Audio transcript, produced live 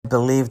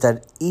believe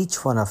that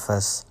each one of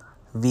us,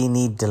 we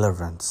need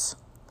deliverance.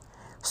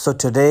 So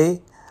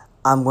today,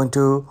 I'm going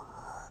to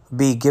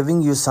be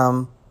giving you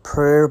some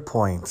prayer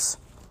points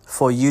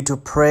for you to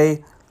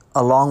pray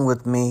along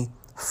with me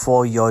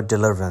for your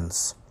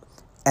deliverance.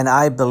 And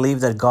I believe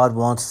that God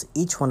wants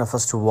each one of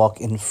us to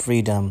walk in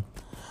freedom,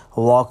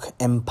 walk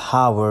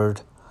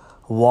empowered,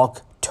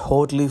 walk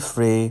totally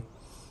free,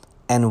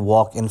 and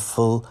walk in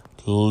full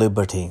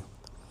liberty.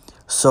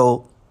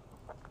 So,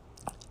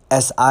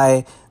 as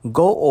I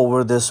go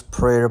over this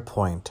prayer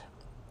point,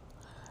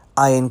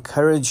 I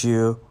encourage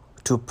you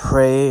to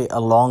pray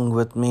along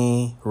with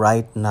me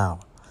right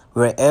now.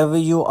 Wherever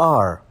you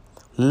are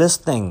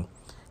listening,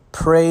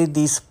 pray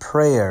these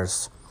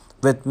prayers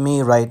with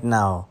me right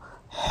now.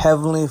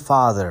 Heavenly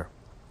Father,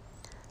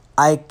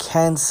 I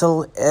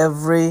cancel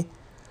every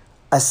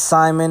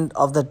assignment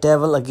of the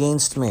devil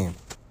against me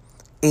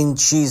in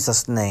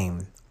Jesus'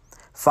 name.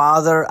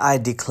 Father, I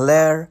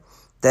declare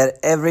that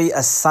every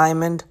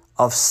assignment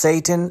of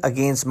Satan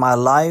against my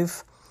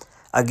life,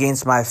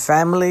 against my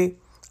family,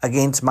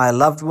 against my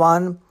loved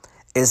one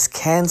is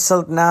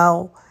canceled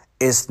now,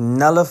 is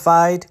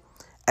nullified,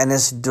 and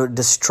is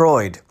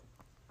destroyed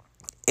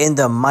in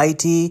the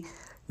mighty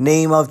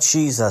name of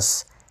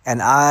Jesus.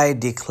 And I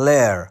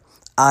declare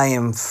I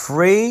am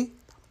free,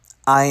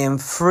 I am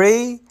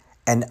free,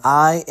 and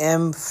I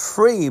am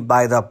free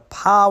by the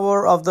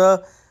power of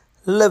the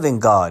living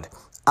God.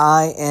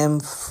 I am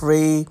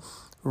free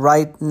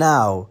right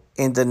now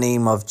in the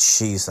name of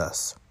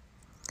Jesus.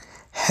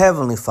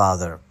 Heavenly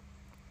Father,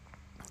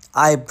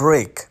 I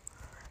break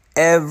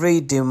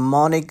every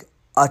demonic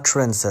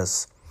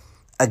utterances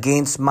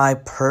against my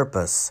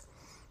purpose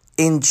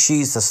in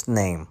Jesus'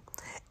 name.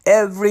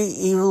 Every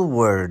evil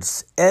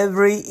words,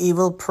 every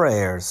evil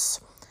prayers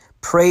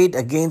prayed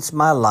against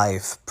my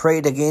life,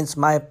 prayed against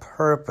my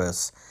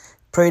purpose,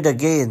 prayed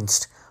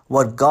against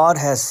what God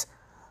has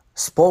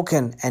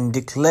spoken and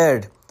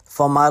declared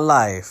for my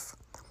life.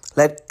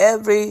 Let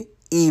every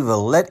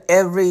evil, let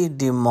every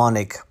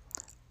demonic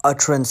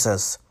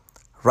utterances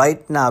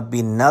right now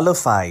be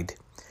nullified,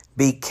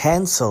 be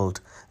cancelled,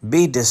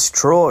 be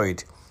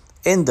destroyed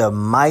in the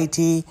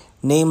mighty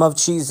name of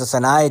Jesus.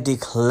 And I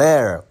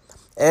declare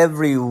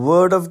every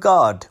word of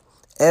God,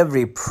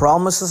 every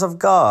promises of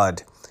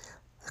God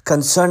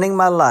concerning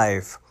my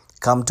life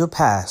come to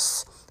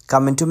pass,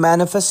 come into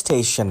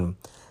manifestation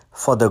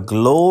for the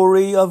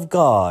glory of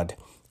God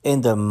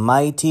in the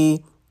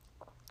mighty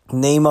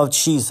name of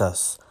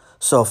Jesus.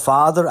 So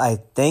Father, I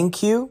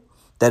thank you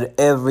that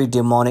every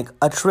demonic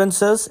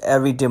utterances,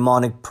 every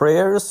demonic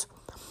prayers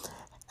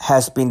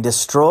has been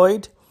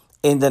destroyed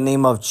in the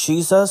name of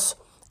Jesus,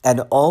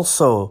 and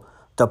also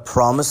the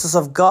promises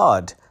of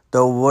God,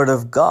 the word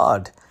of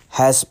God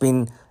has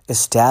been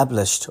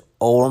established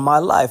over my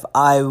life.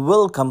 I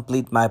will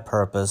complete my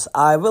purpose.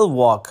 I will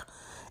walk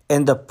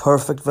in the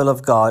perfect will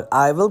of God.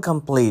 I will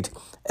complete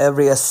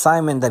every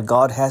assignment that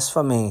God has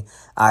for me.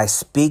 I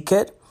speak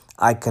it,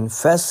 I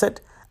confess it,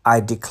 I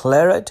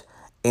declare it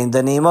in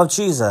the name of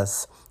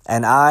Jesus.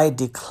 And I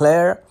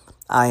declare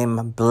I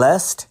am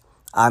blessed,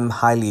 I'm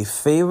highly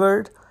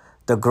favored.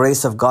 The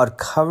grace of God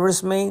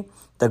covers me.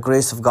 The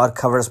grace of God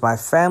covers my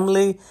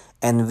family,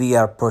 and we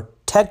are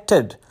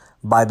protected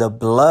by the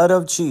blood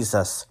of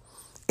Jesus.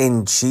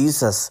 In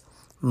Jesus'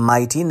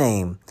 mighty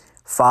name,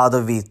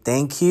 Father, we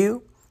thank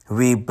you,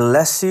 we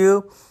bless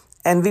you,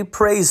 and we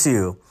praise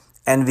you,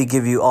 and we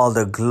give you all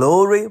the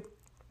glory,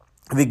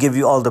 we give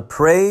you all the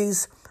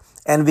praise,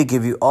 and we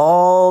give you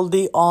all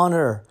the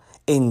honor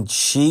in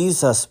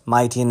Jesus'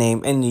 mighty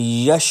name, in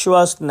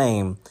Yeshua's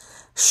name.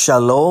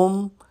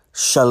 Shalom,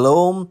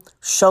 shalom,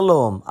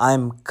 shalom.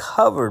 I'm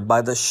covered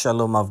by the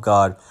shalom of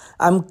God.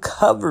 I'm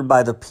covered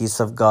by the peace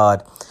of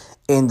God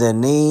in the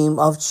name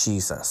of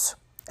Jesus.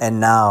 And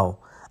now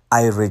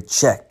I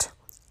reject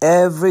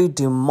every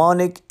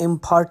demonic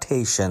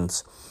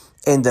impartations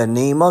in the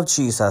name of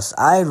Jesus.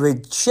 I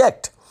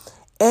reject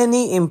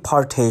any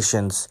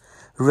impartations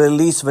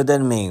released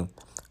within me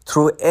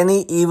through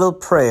any evil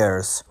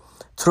prayers,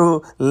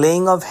 through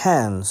laying of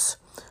hands,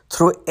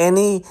 through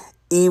any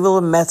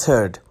evil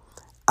method.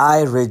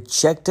 I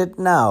reject it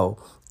now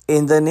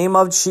in the name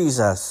of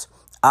Jesus.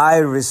 I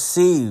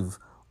receive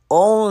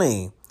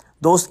only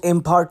those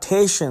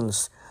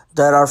impartations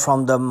that are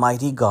from the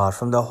mighty God,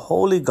 from the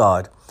holy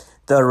God,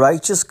 the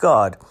righteous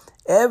God.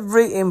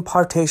 Every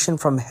impartation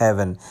from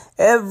heaven,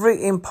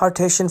 every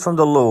impartation from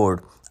the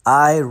Lord,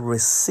 I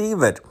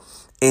receive it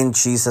in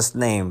Jesus'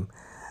 name.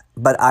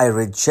 But I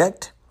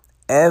reject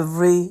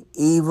every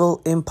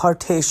evil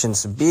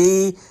impartations.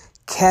 Be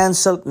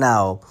canceled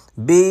now.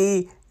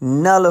 Be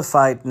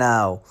nullified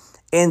now.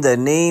 In the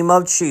name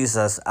of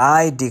Jesus,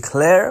 I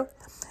declare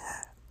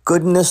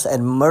goodness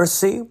and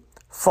mercy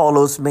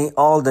follows me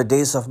all the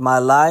days of my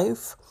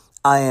life.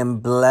 I am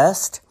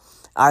blessed.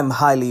 I'm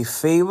highly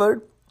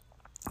favored.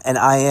 And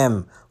I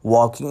am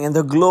walking in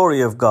the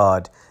glory of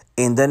God.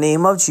 In the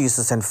name of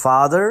Jesus. And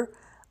Father,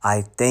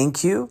 I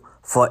thank you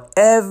for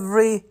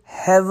every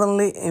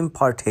heavenly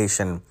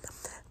impartation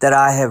that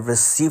I have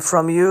received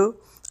from you.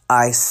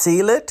 I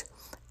seal it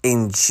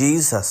in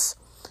Jesus'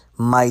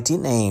 mighty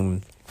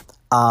name.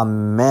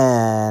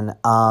 Amen.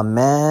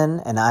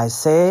 Amen. And I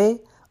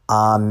say,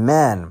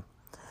 Amen.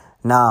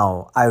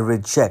 Now I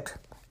reject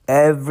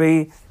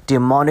every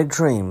demonic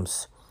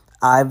dreams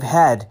I've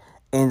had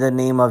in the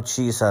name of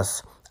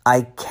Jesus.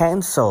 I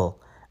cancel,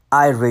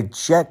 I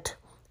reject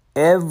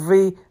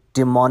every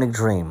demonic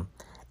dream.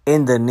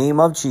 In the name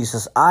of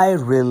Jesus, I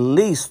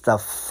release the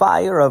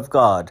fire of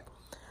God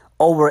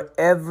over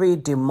every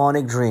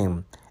demonic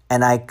dream.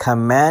 And I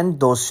command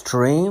those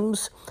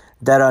dreams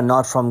that are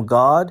not from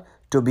God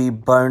to be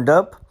burned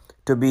up,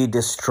 to be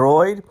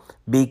destroyed,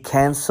 be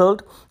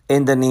canceled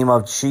in the name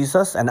of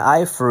Jesus. And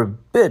I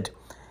forbid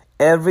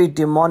every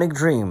demonic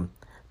dream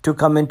to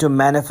come into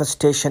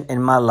manifestation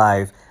in my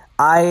life.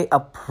 I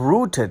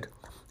uproot it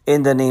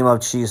in the name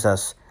of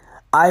Jesus.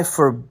 I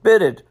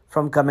forbid it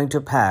from coming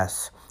to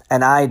pass.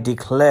 And I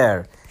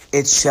declare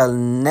it shall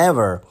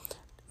never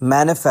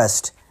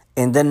manifest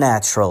in the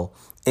natural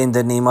in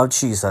the name of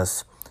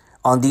Jesus.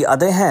 On the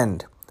other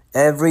hand,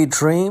 every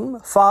dream,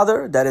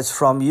 Father, that is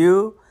from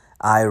you,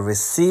 I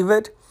receive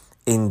it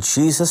in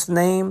Jesus'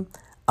 name.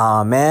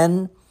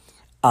 Amen,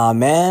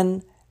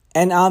 amen,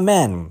 and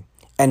amen.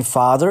 And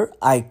Father,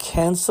 I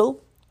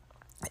cancel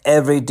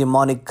every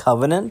demonic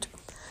covenant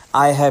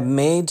I have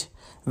made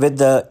with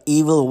the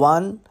evil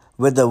one,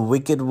 with the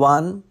wicked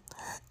one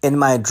in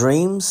my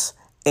dreams.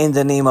 In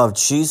the name of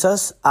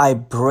Jesus, I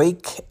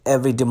break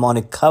every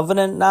demonic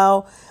covenant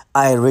now.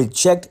 I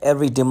reject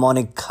every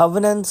demonic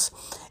covenant.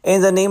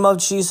 In the name of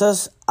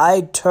Jesus,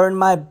 I turn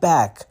my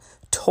back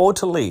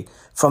totally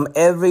from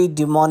every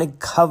demonic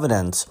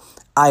covenant.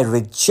 I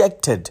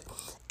reject it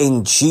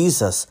in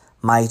Jesus'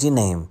 mighty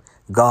name.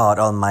 God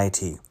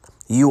Almighty,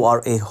 you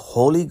are a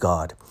holy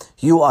God.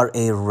 You are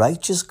a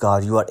righteous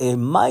God. You are a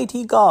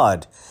mighty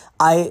God.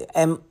 I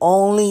am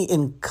only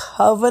in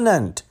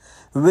covenant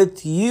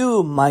with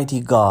you, mighty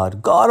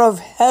God, God of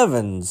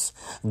heavens,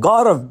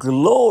 God of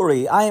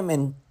glory. I am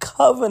in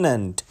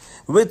covenant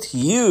with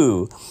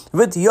you,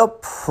 with your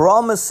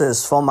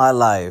promises for my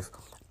life.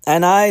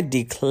 And I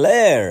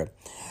declare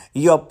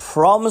your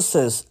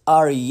promises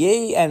are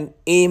yea and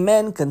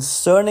amen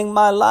concerning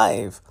my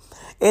life.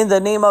 In the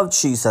name of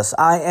Jesus,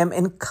 I am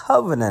in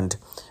covenant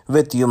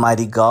with you,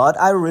 mighty God.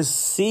 I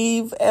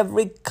receive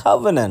every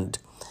covenant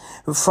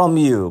from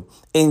you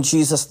in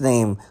Jesus'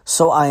 name.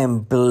 So I am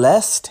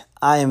blessed.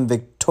 I am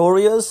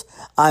victorious.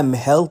 I'm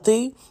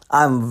healthy.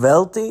 I'm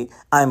wealthy.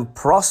 I'm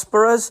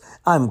prosperous.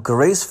 I'm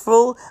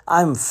graceful.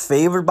 I'm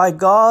favored by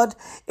God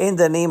in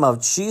the name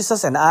of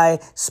Jesus. And I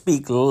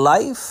speak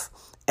life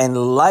and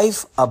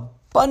life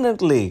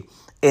abundantly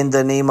in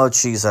the name of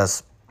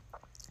Jesus.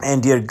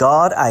 And dear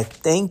God, I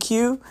thank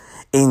you.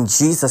 In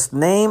Jesus'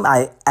 name,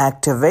 I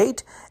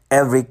activate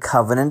every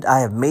covenant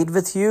I have made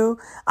with you.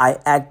 I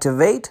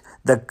activate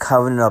the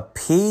covenant of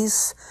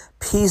peace.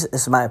 Peace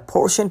is my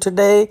portion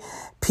today.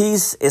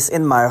 Peace is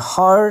in my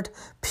heart.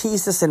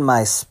 Peace is in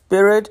my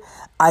spirit.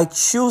 I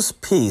choose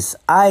peace.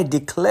 I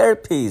declare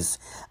peace.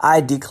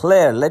 I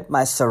declare, let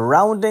my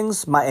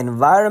surroundings, my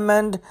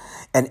environment,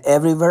 and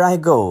everywhere I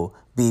go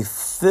be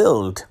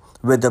filled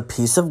with the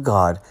peace of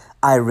God.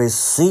 I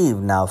receive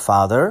now,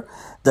 Father,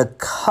 the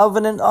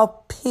covenant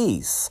of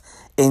peace.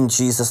 In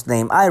Jesus'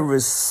 name, I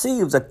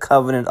receive the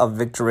covenant of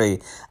victory.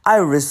 I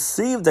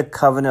receive the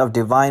covenant of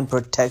divine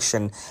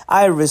protection.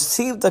 I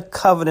receive the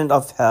covenant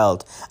of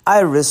health. I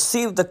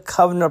receive the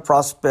covenant of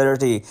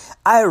prosperity.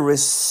 I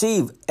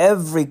receive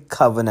every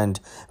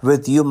covenant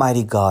with you,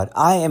 mighty God.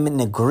 I am in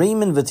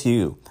agreement with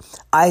you.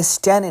 I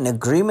stand in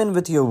agreement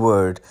with your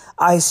word.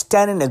 I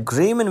stand in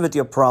agreement with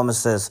your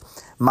promises,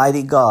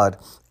 mighty God,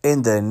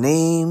 in the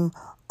name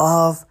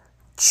of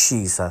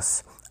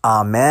Jesus.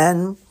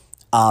 Amen.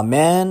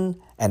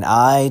 Amen. And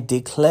I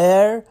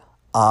declare,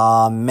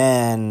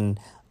 Amen.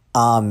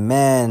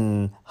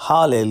 Amen.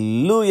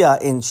 Hallelujah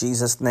in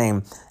Jesus'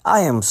 name.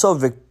 I am so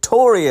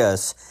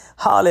victorious.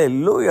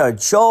 Hallelujah.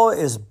 Joy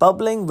is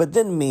bubbling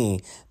within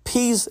me.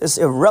 Peace is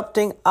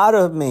erupting out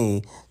of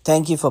me.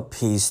 Thank you for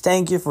peace.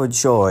 Thank you for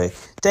joy.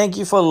 Thank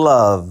you for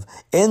love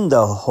in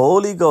the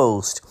Holy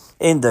Ghost.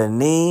 In the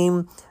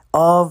name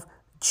of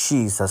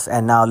Jesus.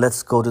 And now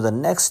let's go to the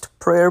next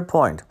prayer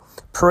point.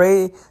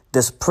 Pray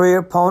this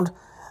prayer point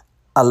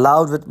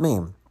aloud with me.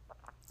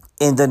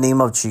 In the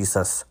name of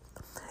Jesus.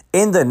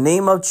 In the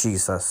name of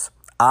Jesus,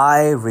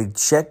 I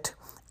reject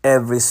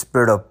every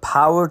spirit of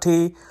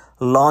poverty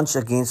launched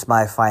against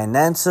my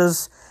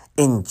finances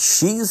in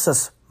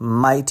Jesus'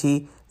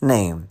 mighty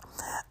name.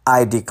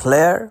 I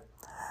declare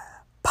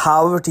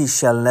poverty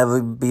shall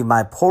never be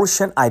my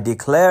portion. I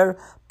declare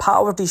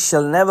poverty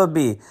shall never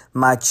be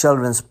my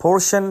children's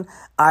portion.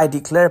 I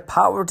declare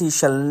poverty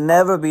shall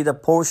never be the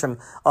portion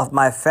of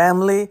my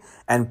family,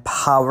 and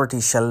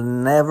poverty shall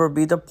never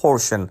be the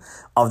portion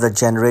of the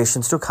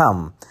generations to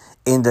come.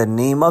 In the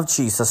name of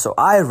Jesus. So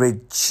I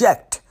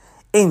reject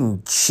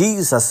in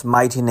Jesus'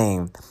 mighty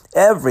name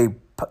every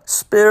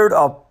spirit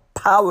of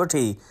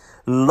poverty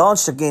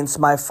launched against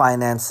my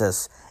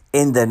finances.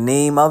 In the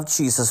name of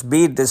Jesus,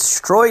 be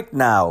destroyed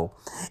now.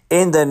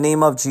 In the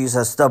name of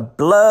Jesus, the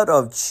blood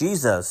of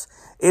Jesus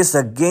is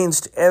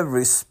against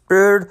every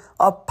spirit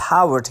of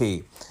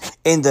poverty.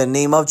 In the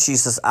name of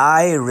Jesus,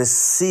 I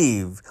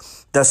receive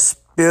the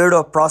spirit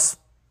of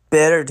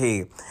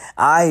prosperity.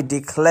 I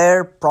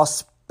declare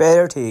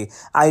prosperity.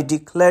 I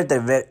declare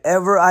that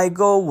wherever I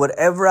go,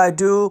 whatever I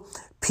do,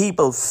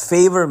 people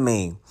favor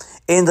me.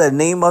 In the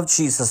name of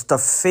Jesus, the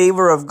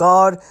favor of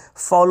God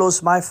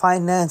follows my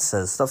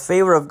finances. The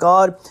favor of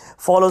God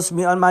follows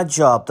me on my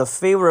job. The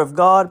favor of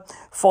God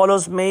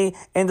follows me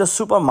in the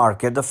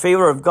supermarket. The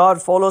favor of God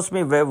follows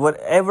me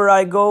wherever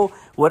I go,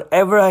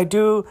 whatever I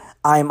do.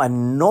 I'm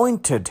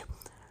anointed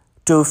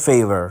to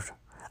favor.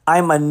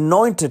 I'm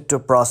anointed to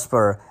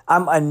prosper.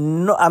 I'm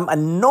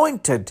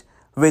anointed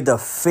with the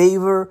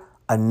favor,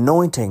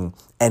 anointing,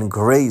 and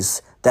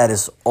grace that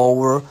is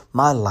over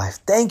my life.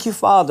 Thank you,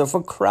 Father,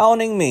 for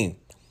crowning me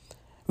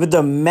with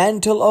the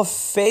mantle of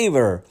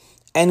favor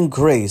and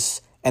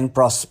grace and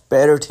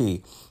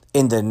prosperity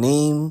in the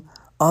name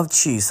of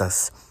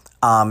Jesus.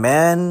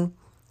 Amen,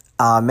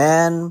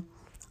 amen,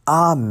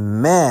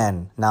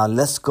 amen. Now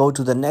let's go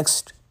to the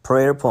next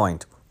prayer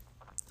point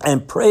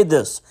and pray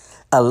this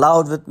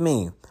aloud with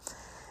me.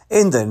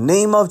 In the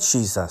name of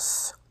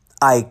Jesus,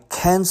 I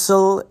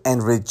cancel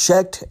and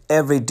reject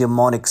every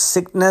demonic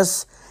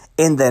sickness.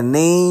 In the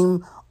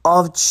name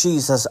of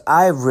Jesus,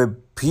 I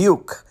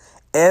rebuke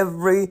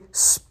every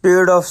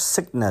spirit of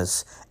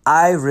sickness.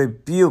 I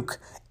rebuke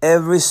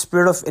every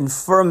spirit of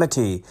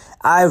infirmity.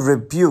 I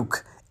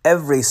rebuke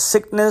every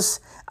sickness.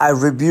 I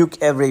rebuke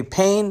every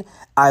pain.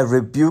 I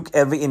rebuke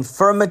every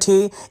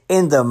infirmity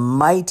in the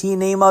mighty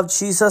name of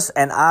Jesus,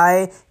 and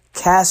I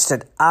cast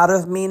it out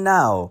of me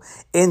now.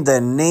 In the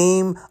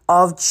name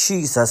of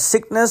Jesus.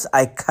 Sickness,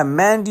 I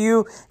command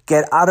you,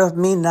 get out of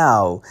me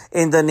now.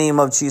 In the name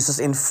of Jesus.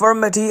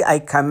 Infirmity, I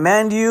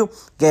command you,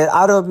 get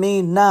out of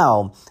me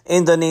now.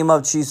 In the name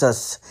of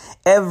Jesus.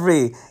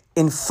 Every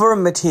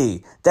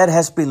infirmity that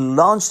has been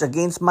launched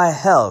against my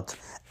health,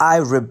 I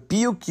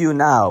rebuke you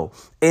now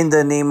in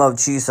the name of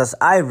Jesus.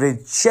 I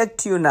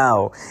reject you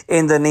now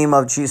in the name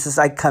of Jesus.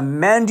 I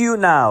command you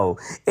now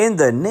in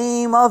the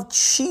name of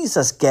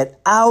Jesus. Get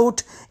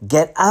out,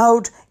 get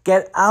out,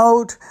 get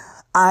out.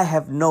 I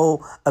have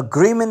no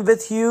agreement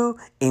with you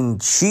in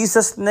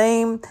Jesus'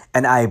 name,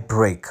 and I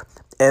break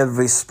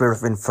every spirit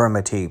of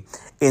infirmity.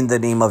 In the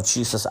name of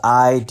Jesus,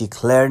 I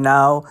declare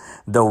now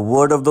the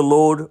word of the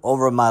Lord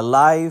over my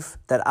life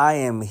that I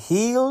am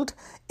healed.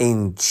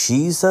 In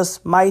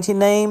Jesus' mighty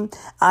name,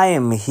 I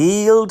am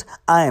healed,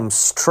 I am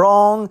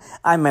strong,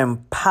 I'm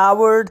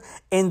empowered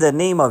in the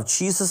name of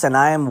Jesus, and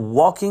I am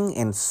walking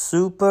in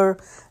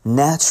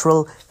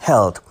supernatural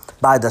health.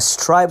 By the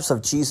stripes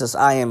of Jesus,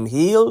 I am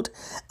healed,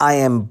 I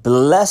am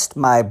blessed,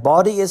 my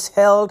body is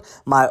held,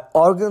 my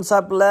organs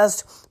are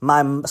blessed,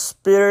 my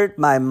spirit,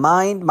 my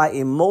mind, my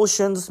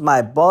emotions,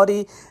 my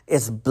body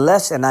is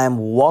blessed, and I am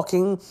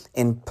walking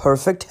in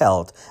perfect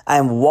health. I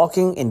am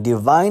walking in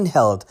divine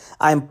health.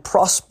 I am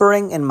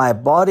prospering in my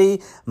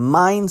body,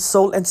 mind,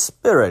 soul, and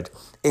spirit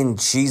in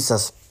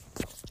Jesus'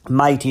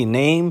 mighty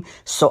name.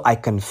 So I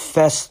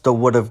confess the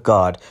word of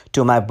God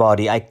to my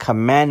body. I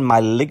command my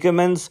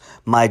ligaments,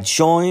 my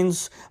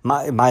joints,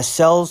 my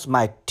cells,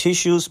 my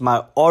tissues,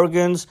 my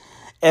organs,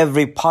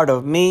 every part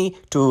of me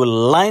to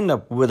line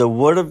up with the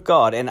word of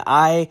God, and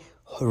I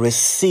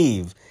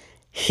receive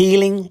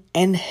healing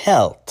and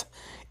health.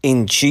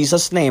 In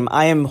Jesus' name,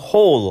 I am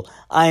whole,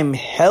 I am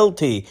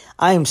healthy,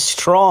 I am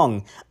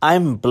strong, I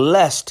am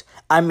blessed,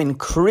 I'm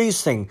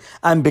increasing,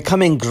 I'm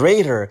becoming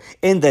greater.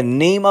 In the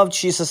name of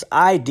Jesus,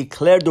 I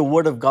declare the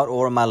word of God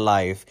over my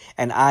life,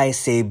 and I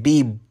say,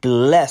 be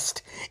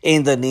blessed.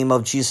 In the name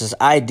of Jesus,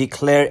 I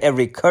declare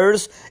every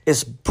curse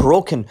is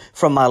broken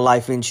from my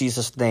life in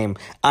Jesus' name.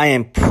 I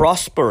am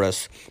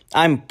prosperous,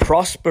 I'm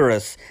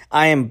prosperous,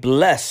 I am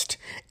blessed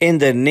in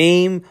the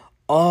name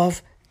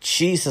of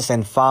Jesus.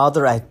 And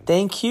Father, I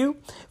thank you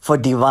for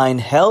divine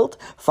health.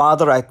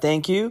 Father, I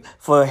thank you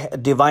for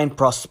divine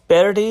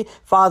prosperity.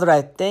 Father,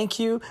 I thank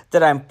you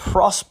that I'm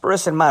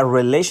prosperous in my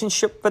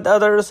relationship with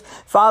others.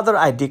 Father,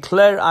 I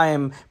declare I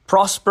am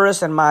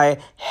prosperous in my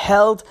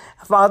health.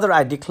 Father,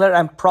 I declare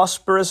I'm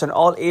prosperous in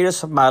all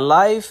areas of my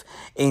life.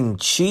 In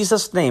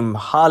Jesus' name,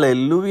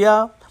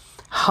 hallelujah,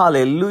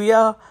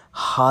 hallelujah,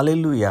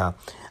 hallelujah.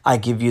 I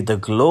give you the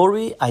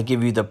glory. I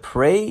give you the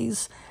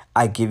praise.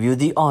 I give you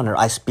the honor.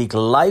 I speak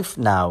life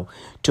now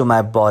to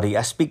my body.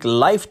 I speak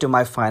life to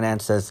my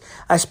finances.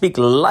 I speak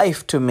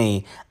life to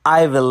me.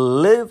 I will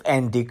live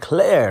and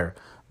declare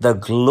the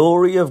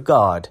glory of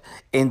God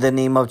in the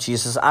name of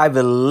Jesus. I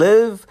will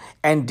live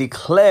and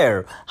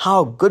declare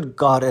how good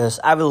God is.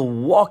 I will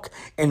walk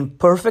in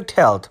perfect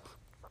health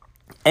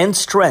and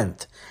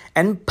strength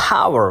and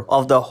power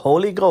of the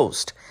Holy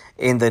Ghost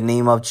in the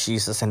name of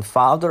Jesus. And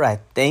Father, I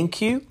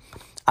thank you.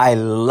 I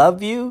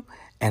love you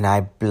and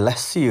I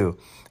bless you.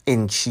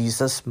 In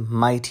Jesus'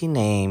 mighty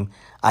name,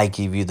 I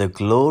give you the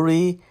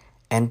glory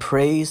and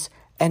praise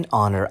and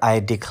honor. I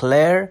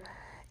declare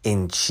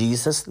in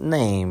Jesus'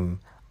 name,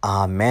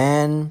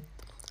 amen,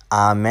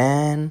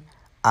 amen,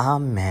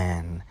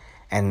 amen.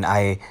 And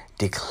I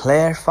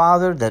declare,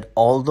 Father, that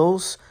all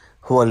those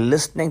who are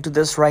listening to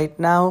this right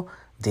now,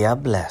 they are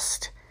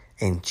blessed.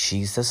 In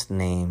Jesus'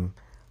 name,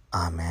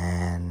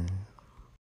 amen.